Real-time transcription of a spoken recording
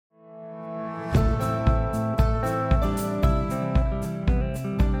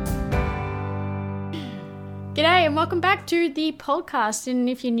and welcome back to the podcast. And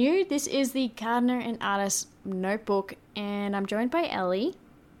if you're new, this is the Gardener and Artist Notebook, and I'm joined by Ellie.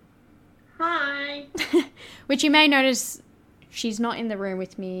 Hi. Which you may notice she's not in the room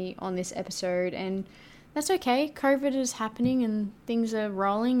with me on this episode, and that's okay. COVID is happening and things are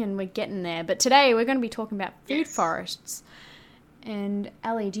rolling and we're getting there. But today we're going to be talking about food forests. And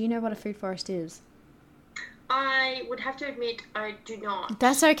Ellie, do you know what a food forest is? I would have to admit I do not.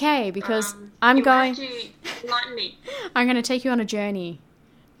 That's okay, because Have to enlighten me. I'm going to take you on a journey,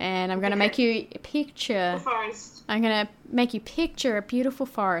 and I'm going to make you picture... The forest. I'm going to make you picture a beautiful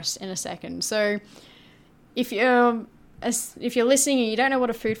forest in a second. So if you're listening and you don't know what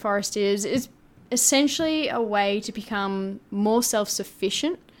a food forest is, it's essentially a way to become more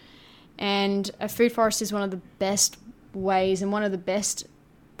self-sufficient. And a food forest is one of the best ways and one of the best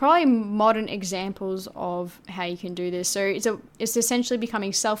probably modern examples of how you can do this. So it's essentially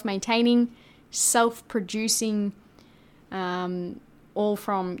becoming self-maintaining, self-producing, all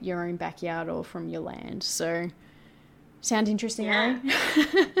from your own backyard or from your land. So, sound interesting, yeah. Ellie?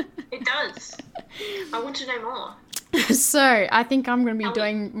 It does. I want to know more. So, I think I'm going to be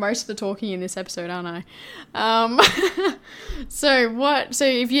doing most of the talking in this episode, aren't I? So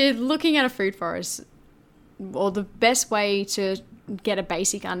if you're looking at a food forest, or the best way to get a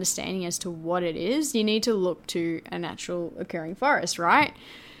basic understanding as to what it is, you need to look to a natural occurring forest, right?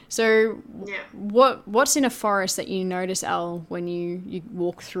 So yeah. What's in a forest that you notice, Elle, when you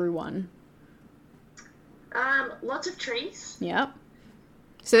walk through one? Lots of trees. Yep.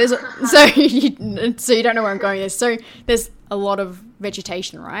 So you don't know where I'm going with this. So there's a lot of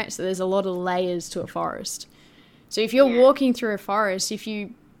vegetation, right? So there's a lot of layers to a forest. So if you're walking through a forest, if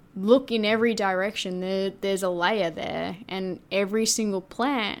you look in every direction, there's a layer there, and every single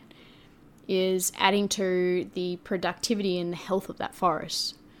plant is adding to the productivity and the health of that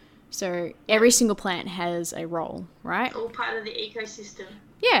forest. So every single plant has a role, right? All part of the ecosystem.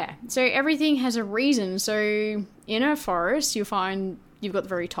 Yeah, so everything has a reason. So in a forest, you'll find you've got the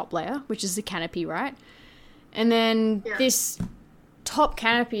very top layer, which is the canopy, right? And then this top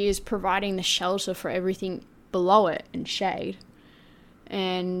canopy is providing the shelter for everything below it and shade.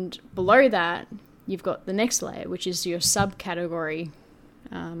 And below that, you've got the next layer, which is your subcategory.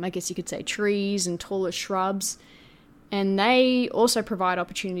 I guess you could say trees and taller shrubs. And they also provide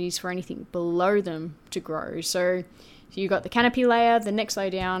opportunities for anything below them to grow. So you've got the canopy layer. The next layer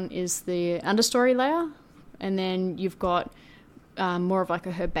down is the understory layer. And then you've got more of like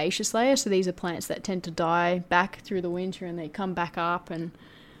a herbaceous layer. So these are plants that tend to die back through the winter and they come back up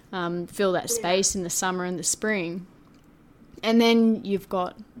and fill that space in the summer and the spring. And then you've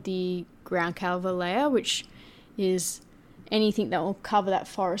got the ground cover layer, which is anything that will cover that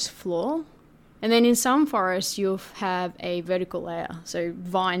forest floor. And then in some forests, you'll have a vertical layer, so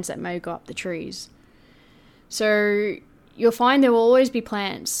vines that may go up the trees. So you'll find there will always be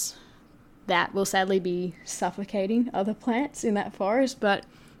plants that will sadly be suffocating other plants in that forest, but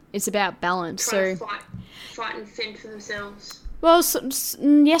it's about balance. Try to fight and fend for themselves. Well,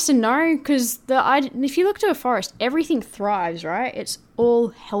 yes and no, because if you look to a forest, everything thrives, right? It's all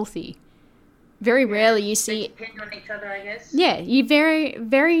healthy. Very rarely you see... They depend on each other, I guess. Yeah, you very,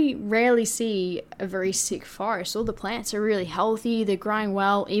 very rarely see a very sick forest. All the plants are really healthy, they're growing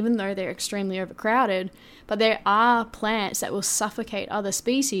well, even though they're extremely overcrowded. But there are plants that will suffocate other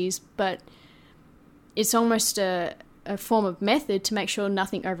species, but it's almost a form of method to make sure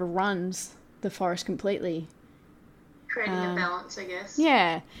nothing overruns the forest completely. Creating a balance, I guess.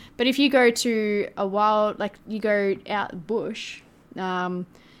 Yeah, but if you go to a wild, like you go out the bush,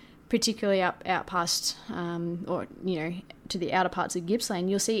 particularly out past, or to the outer parts of Gippsland,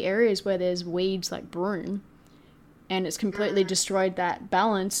 you'll see areas where there's weeds like broom, and it's completely destroyed that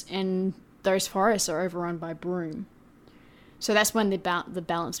balance, and those forests are overrun by broom. So that's when the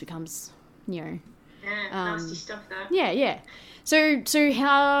balance becomes, Yeah, nasty stuff, though. Yeah. So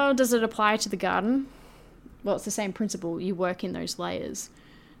how does it apply to the garden? Well, it's the same principle. You work in those layers.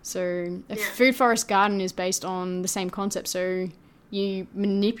 So a food forest garden is based on the same concept. So you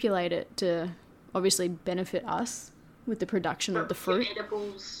manipulate it to obviously benefit us with the production of the fruit.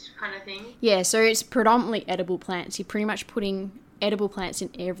 Edibles kind of thing. Yeah, so it's predominantly edible plants. You're pretty much putting edible plants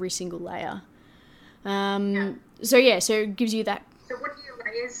in every single layer. So it gives you that. So what are your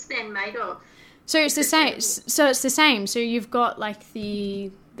layers then made of? So it's the same. So it's the same. So you've got like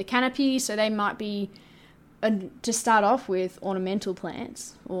the canopy. So they might be to start off with ornamental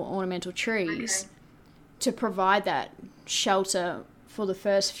plants or ornamental trees to provide that shelter for the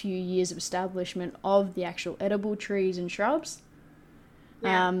first few years of establishment of the actual edible trees and shrubs.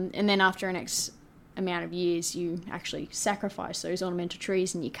 And then after an X amount of years, you actually sacrifice those ornamental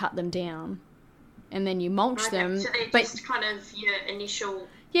trees and you cut them down and then you mulch them. So they're just kind of your initial...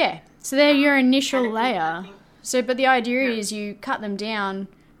 Yeah, so they're your initial canopy layer. thing. So, but the idea is you cut them down,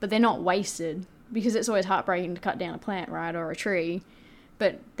 but they're not wasted, because it's always heartbreaking to cut down a plant, right, or a tree.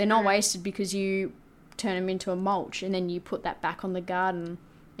 But they're not wasted because you turn them into a mulch, and then you put that back on the garden,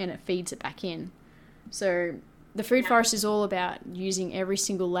 and it feeds it back in. So the food forest is all about using every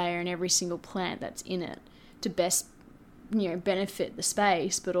single layer and every single plant that's in it to best, benefit the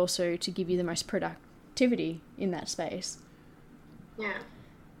space, but also to give you the most productivity in that space. Yeah.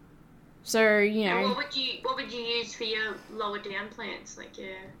 So, And what would you use for your lower down plants, like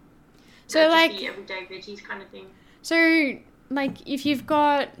your so like the everyday veggies kind of thing? So like if you've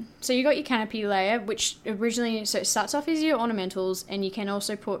got you got your canopy layer, which originally it starts off as your ornamentals, and you can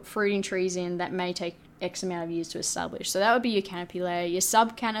also put fruiting trees in that may take X amount of years to establish. So that would be your canopy layer. Your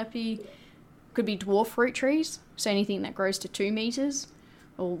sub canopy could be dwarf fruit trees, so anything that grows to 2 meters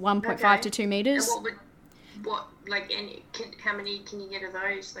or 1.5 to 2 meters. And how many can you get of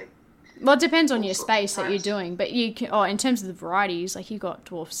those? Like, well, it depends on your space that you're doing, but you can. In terms of the varieties, like you've got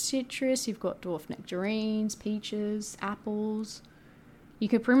dwarf citrus, you've got dwarf nectarines, peaches, apples. You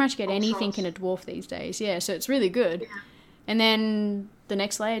could pretty much get anything in a dwarf these days. Yeah, so it's really good. Yeah. And then the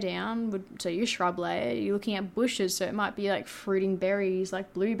next layer down so your shrub layer, you're looking at bushes, so it might be like fruiting berries,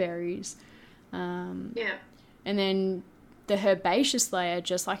 like blueberries. And then the herbaceous layer,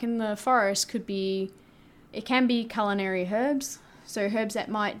 just like in the forest, it can be culinary herbs. So herbs that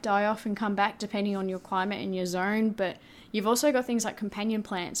might die off and come back depending on your climate and your zone. But you've also got things like companion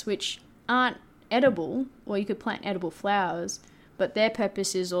plants, which aren't edible, or you could plant edible flowers, but their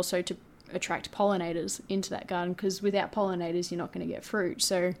purpose is also to attract pollinators into that garden, because without pollinators, you're not going to get fruit.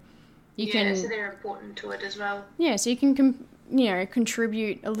 So so they're important to it as well. Yeah, so you can,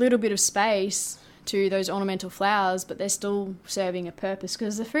 contribute a little bit of space to those ornamental flowers, but they're still serving a purpose,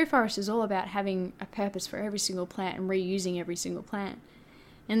 because the food forest is all about having a purpose for every single plant and reusing every single plant.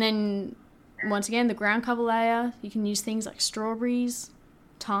 And then once again, the ground cover layer, you can use things like strawberries,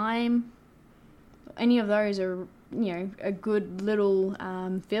 thyme. Any of those are a good little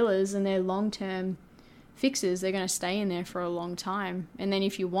fillers, and they're long-term fixes. They're going to stay in there for a long time. And then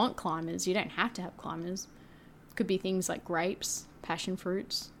if you want climbers, you don't have to have climbers. It could be things like grapes, passion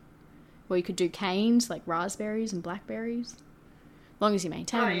fruits. Or you could do canes, like raspberries and blackberries, as long as you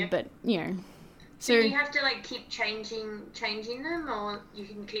maintain them. But, So you have to, keep changing them, or you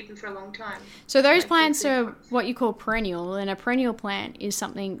can keep them for a long time? So those plants are what you call perennial, and a perennial plant is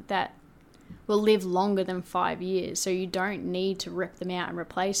something that will live longer than 5 years, so you don't need to rip them out and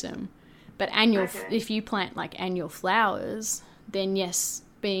replace them. But if you plant, annual flowers, then yes,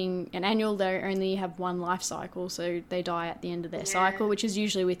 being an annual, they only have one life cycle, so they die at the end of their cycle, which is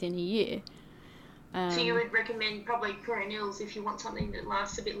usually within a year. So you would recommend probably perennials if you want something that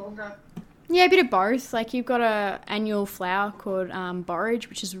lasts a bit longer? Yeah, a bit of both. Like you've got a annual flower called borage,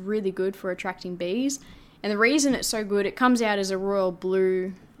 which is really good for attracting bees. And the reason it's so good, it comes out as a royal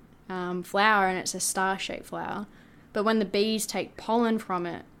blue flower, and it's a star-shaped flower. But when the bees take pollen from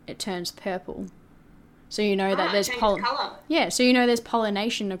it, it turns purple. So that there's pollen. Yeah, so there's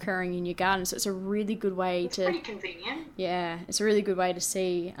pollination occurring in your garden. So it's a really good way to. It's pretty convenient. Yeah, it's a really good way to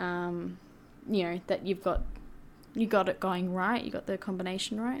see, that you got it going right. You got the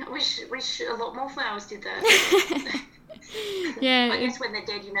combination right. I wish a lot more flowers did that. Yeah. I guess when they're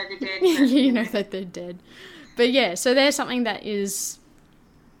dead, they're dead. But, that they're dead. But yeah, so there's something that is,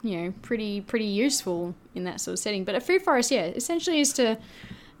 pretty useful in that sort of setting. But a food forest, essentially is to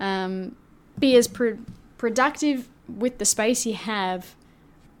be as productive with the space you have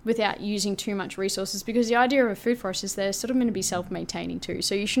without using too much resources, because the idea of a food forest is they're sort of meant to be self-maintaining too,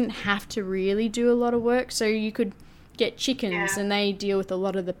 so you shouldn't have to really do a lot of work. So you could get chickens and they deal with a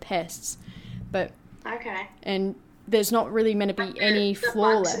lot of the pests, but and there's not really meant to be any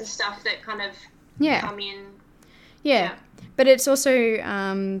floor left and stuff that kind of come in. But it's also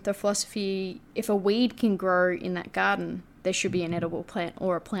the philosophy, if a weed can grow in that garden, there should be an edible plant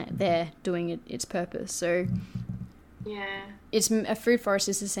or a plant there doing its purpose. So it's a food forest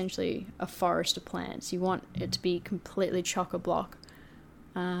is essentially a forest of plants. You want it to be completely chock-a-block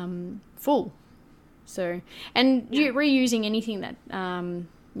full. So, and you're reusing anything that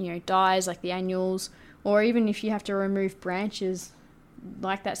dies, like the annuals, or even if you have to remove branches,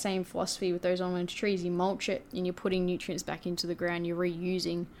 like that same philosophy with those ornamental trees, you mulch it and you're putting nutrients back into the ground. You're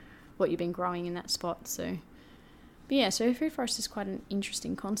reusing what you've been growing in that spot. So so food forest is quite an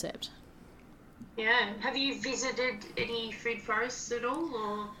interesting concept. Yeah. Have you visited any food forests at all,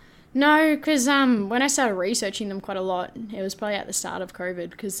 or? No, because when I started researching them quite a lot, it was probably at the start of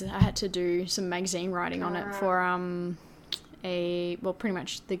COVID, because I had to do some magazine writing on it for pretty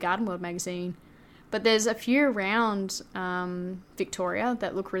much the Garden World magazine, But there's a few around Victoria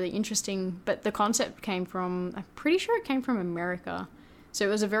that look really interesting. But the concept came from, I'm pretty sure it came from America. So it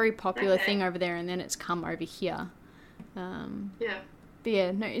was a very popular thing over there, and then it's come over here. Yeah. But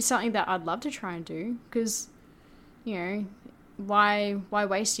yeah, no, it's something that I'd love to try and do because, you know, why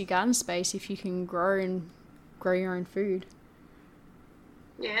waste your garden space if you can grow your own food?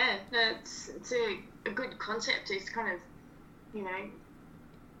 Yeah, no, it's a good concept. It's kind of, you know,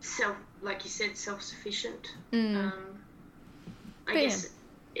 like you said, self-sufficient. I guess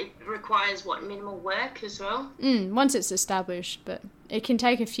it requires minimal work as well. Once it's established, but it can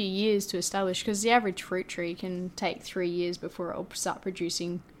take a few years to establish because the average fruit tree can take 3 years before it'll start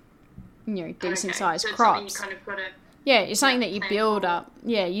producing, you know, decent sized crops. You kind of gotta, it's something that you build up.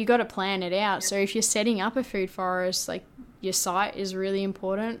 Yeah, you got to plan it out. Yeah. So if you're setting up a food forest, like your site is really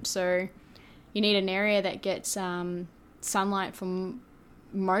important. So you need an area that gets sunlight from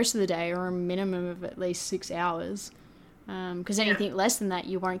most of the day or a minimum of at least 6 hours. Because anything less than that,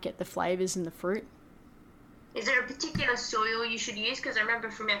 you won't get the flavours in the fruit. Is there a particular soil you should use? Because I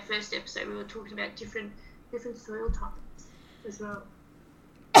remember from our first episode we were talking about different soil types as well.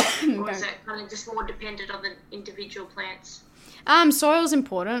 Or is that kind of just more dependent on the individual plants? Soil's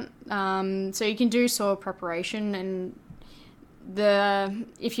important. So you can do soil preparation, and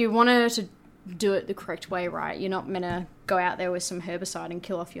if you wanted to do it the correct way, right, you're not meant to go out there with some herbicide and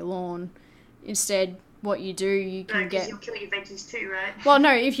kill off your lawn. Instead, what you do, you can get... you'll kill your veggies too, right? Well,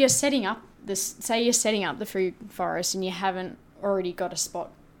 no, if you're setting up say you're setting up the food forest and you haven't already got a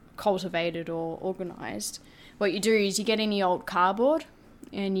spot cultivated or organised, what you do is you get any old cardboard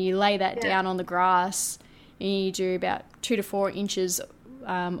and you lay that down on the grass, and you do about 2 to 4 inches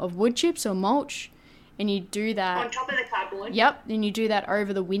of wood chips or mulch, and you do that... On top of the cardboard? Yep, and you do that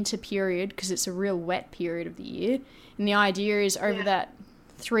over the winter period because it's a real wet period of the year. And the idea is over that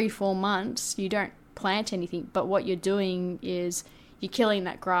 3-4 months, you don't plant anything, but what you're doing is you're killing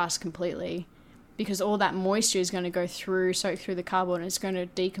that grass completely because all that moisture is going to soak through the cardboard, and it's going to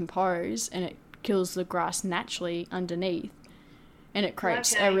decompose, and it kills the grass naturally underneath, and it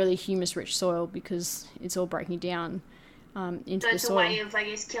creates a really humus-rich soil because it's all breaking down into the soil. So it's a way of, I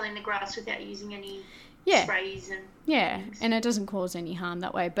guess, killing the grass without using any sprays and things. And it doesn't cause any harm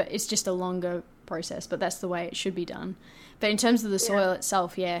that way, but it's just a longer process, but that's the way it should be done. But in terms of the soil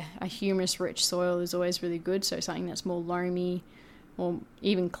itself, a humus-rich soil is always really good, so something that's more loamy, or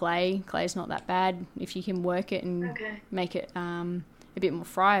even clay. Clay's not that bad if you can work it and make it a bit more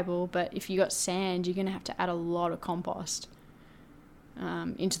friable, but if you got sand, you're going to have to add a lot of compost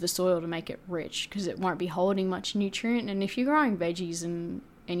into the soil to make it rich because it won't be holding much nutrient. And if you're growing veggies and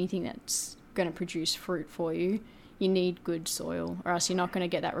anything that's going to produce fruit for you, you need good soil, or else you're not going to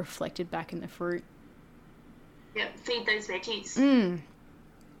get that reflected back in the fruit. Yeah, feed those veggies.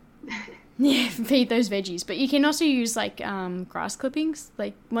 Yeah, feed those veggies. But you can also use like grass clippings.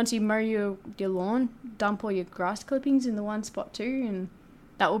 Like once you mow your lawn, dump all your grass clippings in the one spot too, and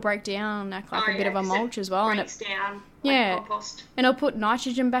that will break down and act like a bit of a mulch as well. Breaks down like compost. And it'll put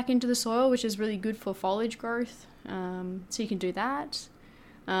nitrogen back into the soil, which is really good for foliage growth. So you can do that.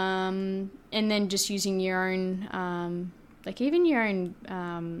 And then just using your own,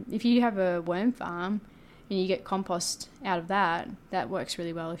 if you have a worm farm and you get compost out of that, that works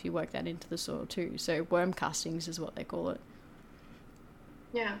really well if you work that into the soil too. So worm castings is what they call it.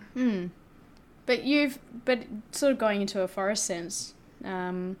 Yeah. But sort of going into a forest sense,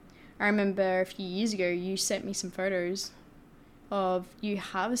 I remember a few years ago you sent me some photos of you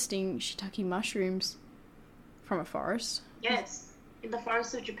harvesting shiitake mushrooms from a forest. Yes, in the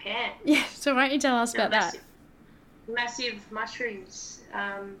forest of Japan. Yeah, so why don't you tell us about that? Massive mushrooms.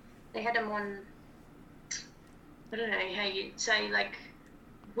 They had them on, I don't know how you'd say, like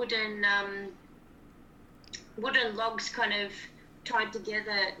wooden logs kind of tied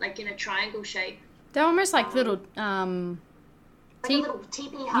together like in a triangle shape. They're almost like little like a little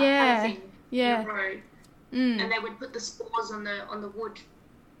teepee hut kind of thing in a row. And they would put the spores on the wood,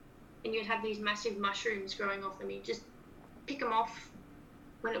 and you'd have these massive mushrooms growing off them. You just pick them off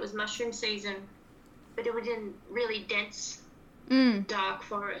when it was mushroom season, but it was in really dense, dark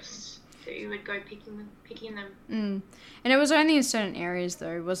forests. So you would go picking them. And it was only in certain areas,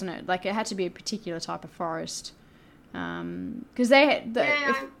 though, wasn't it? Like it had to be a particular type of forest. Because they had,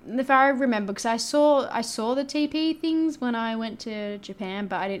 if I remember, because I saw the TP things when I went to Japan,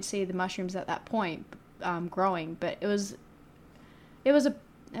 but I didn't see the mushrooms at that point growing. But it was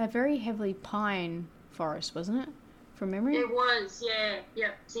a very heavily pine forest, wasn't it? From memory. It was, yeah.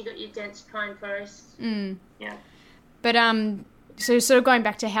 So you got your dense pine forests. Yeah. But so sort of going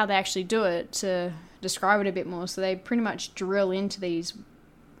back to how they actually do it to describe it a bit more. So they pretty much drill into these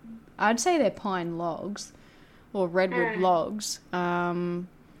I'd say they're pine logs or redwood logs. And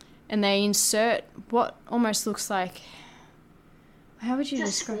they insert what almost looks like, how would you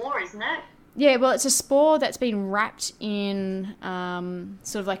describe? It's a spore, isn't it? Yeah, well, it's a spore that's been wrapped in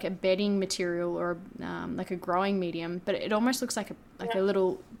sort of like a bedding material or like a growing medium, but it almost looks like a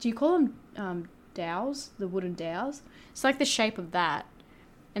little. Do you call them dowels? The wooden dowels? It's like the shape of that,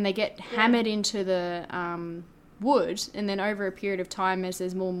 and they get hammered into the wood, and then over a period of time, as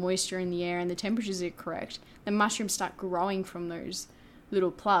there's more moisture in the air and the temperatures are correct, the mushrooms start growing from those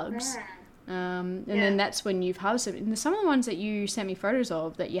little plugs. And then that's when you've harvested. And some of the ones that you sent me photos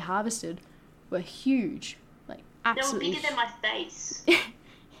of that you harvested were huge, like absolutely. They were bigger than my face.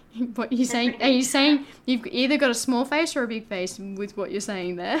 What are you saying? Are you saying you've either got a small face or a big face with what you're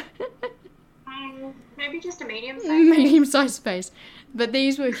saying there? Maybe just a medium-sized medium-sized face. But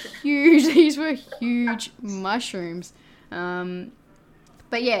these were huge. These were huge mushrooms.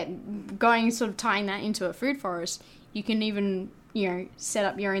 But yeah, tying that into a food forest, you can even, set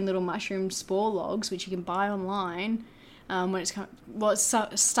up your own little mushroom spore logs, which you can buy online. When it's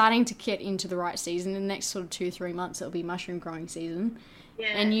starting to get into the right season. In the next sort of 2-3 months, it'll be mushroom growing season. Yeah.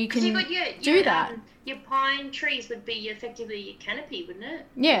 And you can do that. Your pine trees would be effectively your canopy, wouldn't it?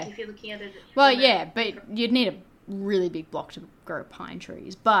 Yeah. Like if you're looking at it. Well, yeah, but you'd need a really big block to grow pine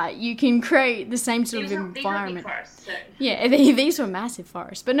trees. But you can create the same sort of environment. These were big forests, so. Yeah, these were massive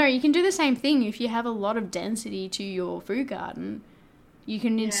forests. But no, you can do the same thing if you have a lot of density to your food garden. You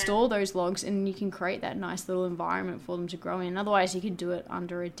can install those logs and you can create that nice little environment for them to grow in. Otherwise, you could do it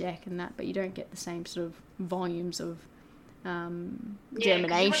under a deck and that, but you don't get the same sort of volumes of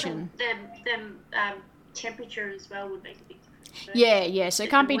germination. The temperature as well would make a big difference. So yeah. So it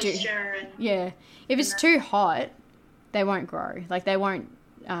can't be too. If it's too hot, they won't grow. Like they won't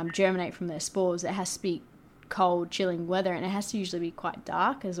germinate from their spores. It has to be cold, chilling weather, and it has to usually be quite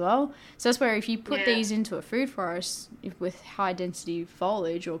dark as well. So that's where if you put these into a food forest with high density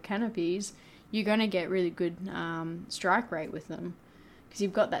foliage or canopies, you're going to get really good strike rate with them because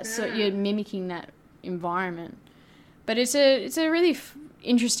you've got that you're mimicking that environment. But it's a really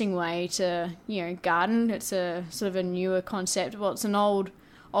interesting way to garden. It's a sort of a newer concept. Well, it's an old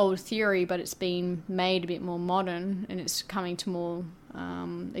theory, but it's been made a bit more modern, and it's coming to more.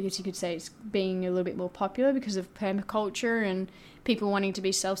 I guess you could say it's being a little bit more popular because of permaculture and people wanting to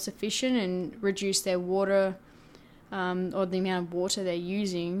be self-sufficient and reduce their water or the amount of water they're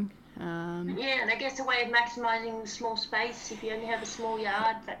using. And I guess a way of maximising small space if you only have a small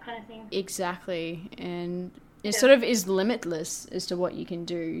yard, that kind of thing. Exactly, and it sort of is limitless as to what you can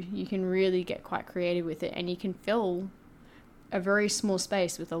do. You can really get quite creative with it, and you can fill a very small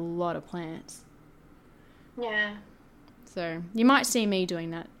space with a lot of plants. Yeah. So you might see me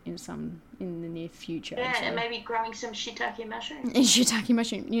doing that in the near future. Yeah, and maybe growing some shiitake mushrooms. Shiitake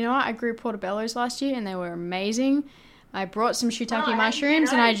mushroom. You know what? I grew portobellos last year and they were amazing. I brought some shiitake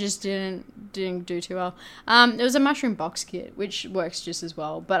mushrooms and I just didn't do too well. It was a mushroom box kit, which works just as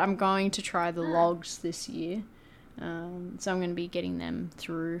well. But I'm going to try the logs this year. So I'm going to be getting them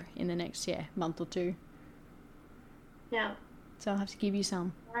through in the next month or two. Yeah. So I'll have to give you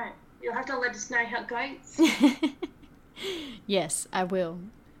some. Right. You'll have to let us know how it goes. Yes, I will.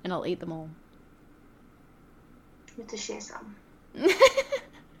 And I'll eat them all. You have to share some.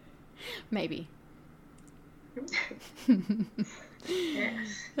 Maybe.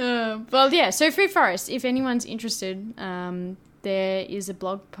 Yes. So food forest, if anyone's interested, there is a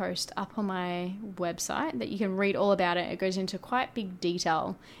blog post up on my website that you can read all about it. It goes into quite big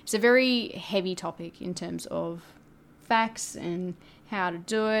detail. It's a very heavy topic in terms of facts and how to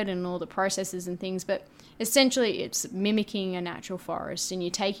do it and all the processes and things, but essentially it's mimicking a natural forest, and you're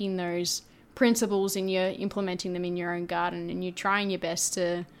taking those principles and you're implementing them in your own garden, and you're trying your best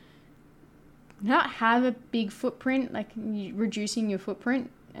to not have a big footprint, like reducing your footprint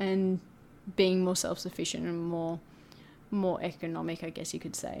and being more self-sufficient and more economic, I guess you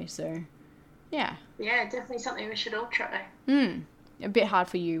could say. So yeah, definitely something we should all try. A bit hard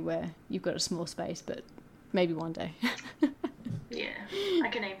for you where you've got a small space, but maybe one day. Yeah, I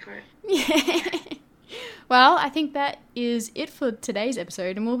can aim for it. Yeah. Well, I think that is it for today's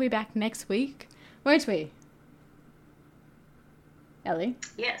episode, and we'll be back next week, won't we? Ellie?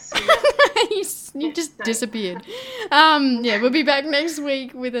 Yes. You just disappeared. We'll be back next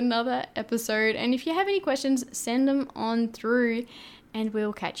week with another episode, and if you have any questions, send them on through, and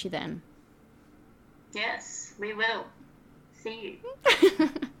we'll catch you then. Yes, we will. See you.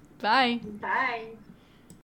 Bye. Bye.